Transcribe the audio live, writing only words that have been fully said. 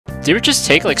Do you ever just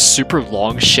take like super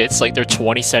long shits, like they're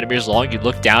 20 centimeters long? You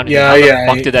look down and Yeah, how yeah,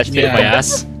 the fuck did that fit in my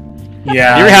ass?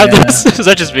 Yeah. You ever have this? Is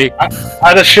that just me? I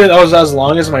had a shit that was as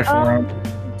long as my forearm.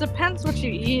 Depends what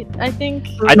you eat, I think.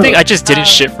 I think I just didn't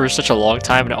shit for such a long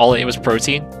time and all I ate was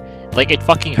protein. Like, it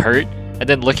fucking hurt. And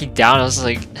then looking down, I was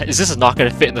like, is this not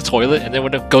gonna fit in the toilet? And then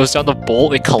when it goes down the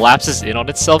bowl, it collapses in on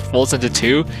itself, folds into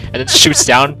two, and then shoots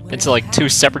down into like two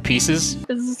separate pieces.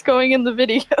 Is this going in the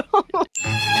video?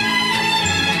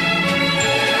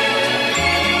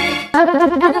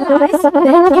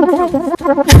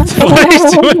 What are you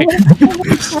doing?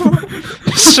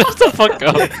 Shut the fuck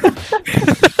up.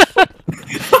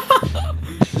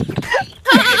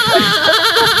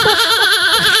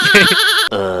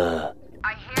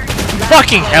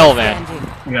 Fucking hell, man.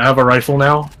 Yeah, I have a rifle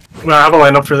now. I have a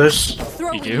lineup for this.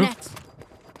 You do?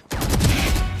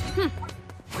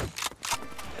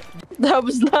 That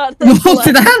was not What was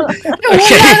that? What was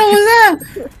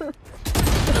that?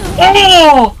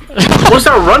 Oh! What's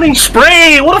that running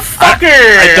spray? What a fucker!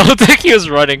 I don't think he was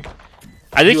running.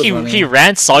 I think He was he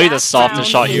ran, saw you, then stopped and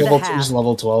shot you. He's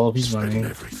level 12. He's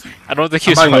running. I don't think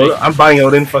he was running. I'm buying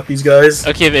Odin. Fuck these guys.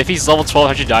 Okay, but if he's level 12,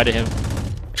 how'd you die to him?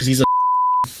 Because he's a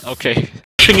Okay.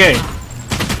 pushing A.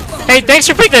 Hey, thanks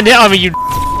for picking the net on me, you.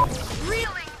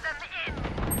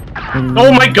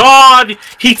 Oh my god!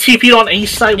 He TP'd on A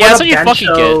side. Yeah, what that's what you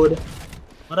fucking get.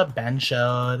 What a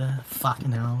benchode.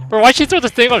 Fucking hell. Bro, why'd you throw the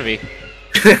thing on me?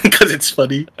 Because it's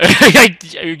funny.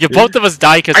 You both of us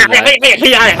died because of that.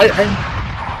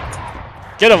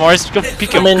 Get him, Mars. Go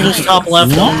peek him. I'm in. He's top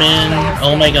left. Oh man.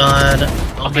 Oh my god.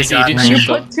 Oh Okay, my so god. you didn't You shoot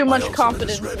though. put too much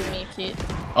confidence in me, Keith.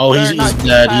 Oh, he's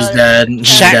dead. He's dead. He's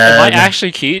Shaq, dead. am I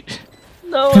actually Keith?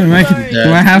 No, Do I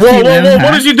sorry. have Whoa, to whoa, whoa!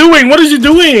 What is he doing? What is he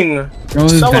doing? Bro,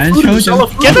 this bench shows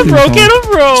Get him, bro! Get him,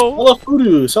 bro!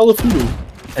 Salafudu.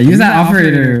 Use that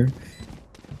operator.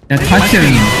 Yeah, touch him.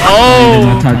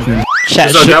 Oh! Touch him.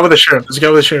 Chat, There's a guy with a sheriff. There's a guy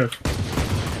with a sheriff.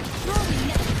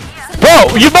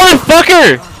 bro, you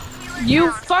motherfucker!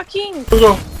 You fucking. Let's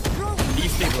go.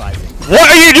 What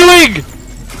are you doing?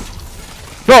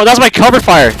 Bro, that's my cover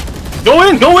fire. Go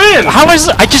in. Go in. How is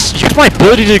I just used my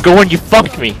ability to go in, you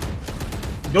fucked me.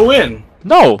 Go in.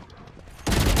 No.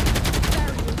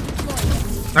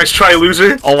 Nice try,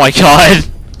 loser. Oh my god.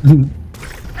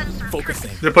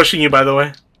 They're pushing you, by the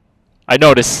way. I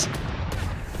noticed.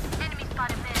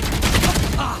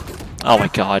 Oh my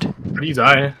god. How do you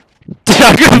die?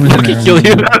 I'm gonna fucking kill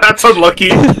you. That's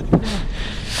unlucky.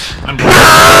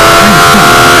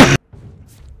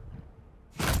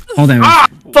 Hold on. Ah,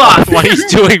 fuck! What are you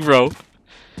doing, bro?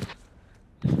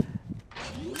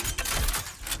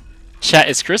 Chat,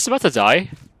 is Chris about to die?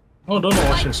 Oh, don't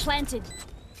watch this. Planted.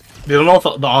 They don't know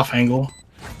the off angle.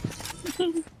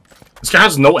 This guy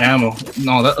has no ammo.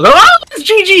 No, it's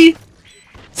GG!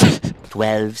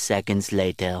 12 seconds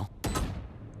later.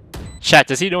 Chat,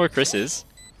 does he know where Chris is?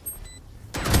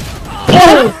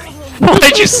 Oh!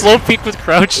 Why'd you slow peek with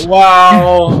crouch?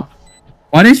 Wow.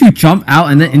 Why did you jump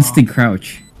out and then instant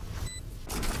crouch?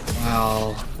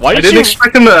 Wow. Why I did didn't you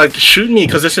expect him to shoot me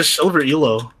because this is silver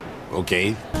elo.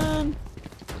 Okay.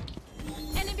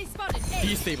 Enemy spotted.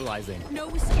 Destabilizing. No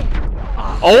escape.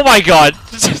 Oh my god!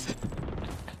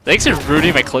 Thanks for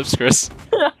ruining my clips, Chris.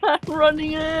 I'm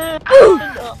running it.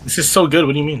 This is so good,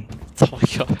 what do you mean? Oh my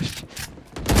gosh.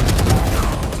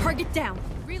 Target down.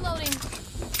 Reloading.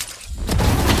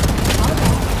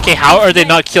 Okay, how are they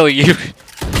not killing you?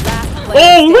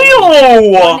 Oh,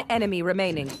 Leo! One enemy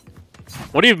remaining.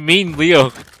 What do you mean,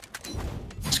 Leo?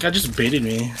 This guy just baited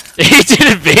me. He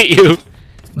didn't bait you!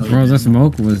 Bro, the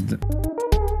smoke was...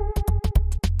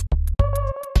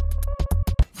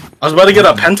 I was about to get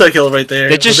a pentakill right there.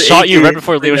 They just with the shot you AK. right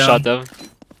before Leo Yeah. shot them.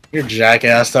 You're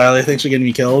jackass, Tyler. Thanks for getting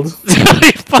me killed.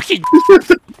 You fucking...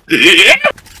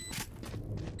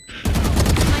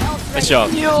 Nice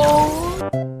job.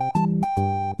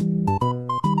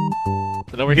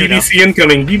 So now we're here now. BBC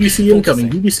incoming, BBC incoming,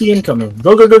 BBC incoming.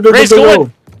 Go, go, go, go, Raze, go, go go,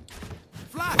 in!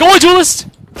 Go on, duelist!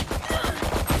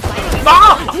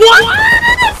 Ah!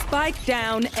 What? Spike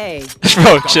down A.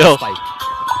 Bro, chill.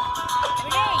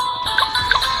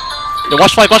 Yo,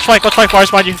 watch flank, bars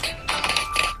behind you.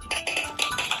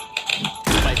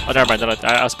 Oh, never mind,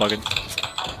 I was bugging.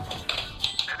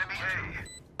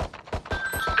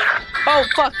 Oh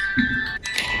fuck.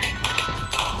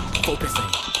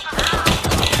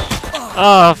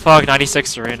 Oh, fuck, 96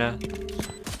 Serena.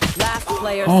 Last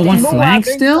player Oh, one standing. flank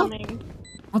Moab still? incoming.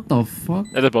 What the fuck?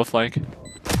 They're both flank.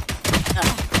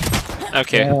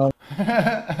 Okay. Oh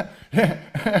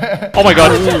my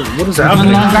god. What is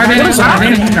happening? What is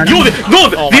happening? Yo, no,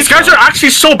 Oh these my guys are actually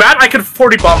so bad I could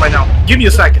 40 bomb right now. Give me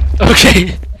a second.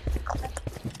 Okay.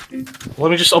 Let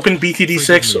me just open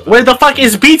BTD6. Where the fuck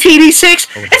is BTD6?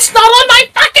 It's not on my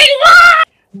fucking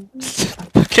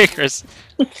wall! Okay, Chris.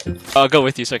 I'll go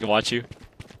with you so I can watch you.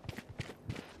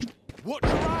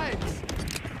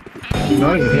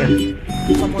 Not even here.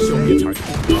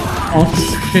 Oh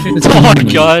shit, it's Oh my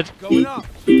coming. god.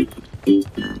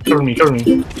 Cover me, cover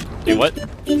me. Wait, what?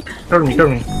 Cover me, cover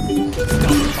me.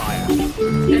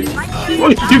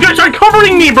 Wait, you guys are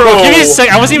covering me, bro! Give me a sec.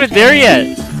 I wasn't even there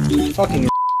yet. Fucking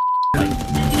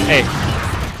Hey,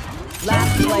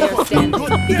 Last player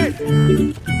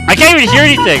standing. I can't even hear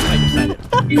anything.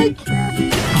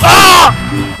 Ah!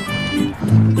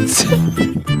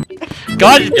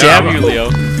 God damn you, Leo.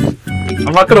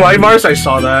 I'm not gonna lie, Mars, I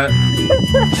saw that.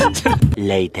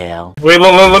 Later. Wait,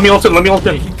 let me ult him, let me ult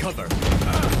him.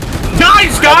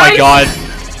 Guys, guys! Oh my god.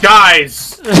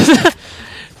 Guys!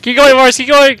 Keep going, Mars. Keep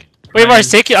going. Wait, Mars,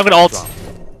 take it. I'm gonna ult.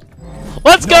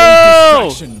 Let's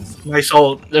go! Nice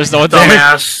ult. There's no one there.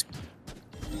 Dumbass.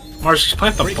 Mars, just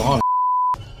plant the bomb.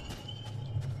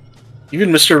 Even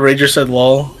Mr. Rager said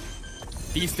lol.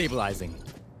 Destabilizing.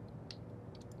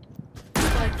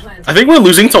 I think we're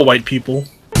losing to white people.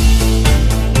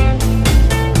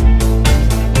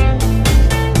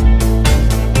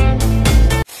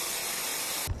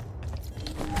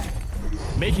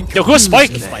 Yo, who's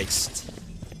Spike?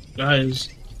 Guys.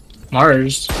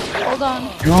 Mars. Hold on.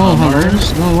 Oh,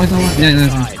 Mars. No, wait, no, wait.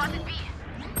 Yeah.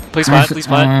 Please plant, please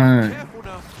plant. I'm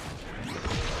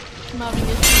having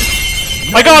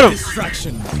issues. I got him!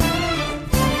 Distraction.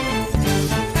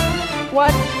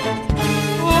 What?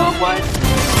 Oh, what?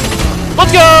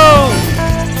 Let's go!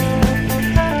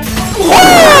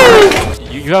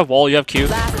 You have wall, you have Q.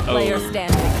 Last player Oh,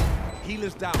 standing.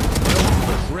 Healers down.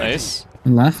 nice.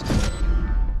 Left.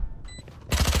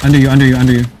 Under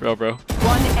you. Bro.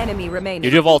 One enemy remaining.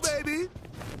 You do have ult. Baby.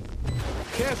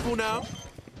 Careful now.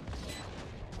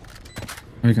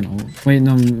 Oh, you can ult. Wait,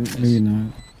 no, maybe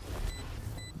not.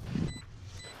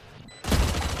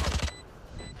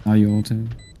 Now you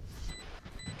ulted.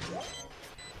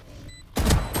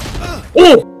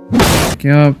 Oh!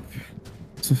 Get up.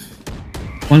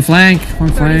 One flank.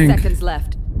 30 seconds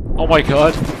left. Oh my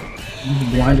god. I'm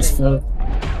blind as fuck.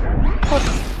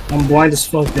 I'm blind as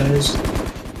fuck, guys.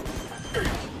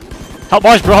 Help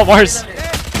Mars, bro, help Mars.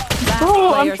 Last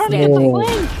Bro, I'm player trying to get the standing.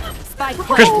 flank. Spike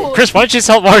Chris, why don't you just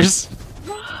help Mars?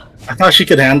 I thought she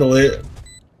could handle it.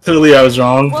 Clearly, I was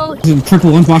wrong. Well,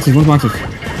 Triple, one boxes. Oh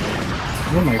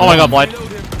my Oh my god, blind.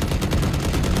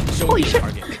 holy shit.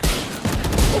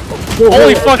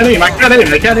 Holy fuck.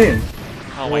 I can't aim.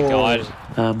 Oh my god.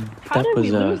 How That did was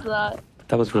we lose that?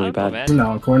 that was really I don't know, bad. man.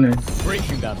 No, corner.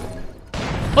 Breaking them.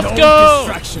 Let's go!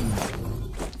 Distraction.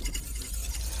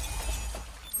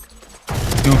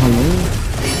 Yo,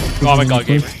 hello. Oh my god,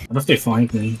 Gabe. What if they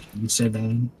flank me? You said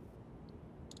that.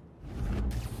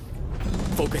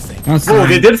 Focusing. That's Oh,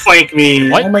 they did flank me.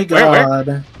 What? Oh my Where?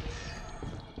 god.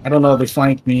 I don't know. They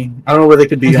flanked me. I don't know where they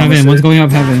could be. heaven. honestly. One's going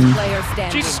up heaven. Player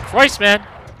standing. Jesus Christ, man.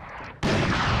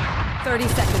 30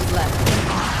 seconds left.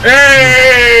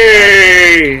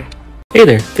 Hey! Hey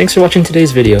there, thanks for watching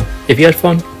today's video. If you had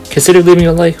fun, consider leaving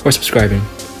a like or subscribing.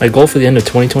 My goal for the end of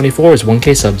 2024 is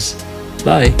 1k subs.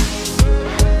 Bye!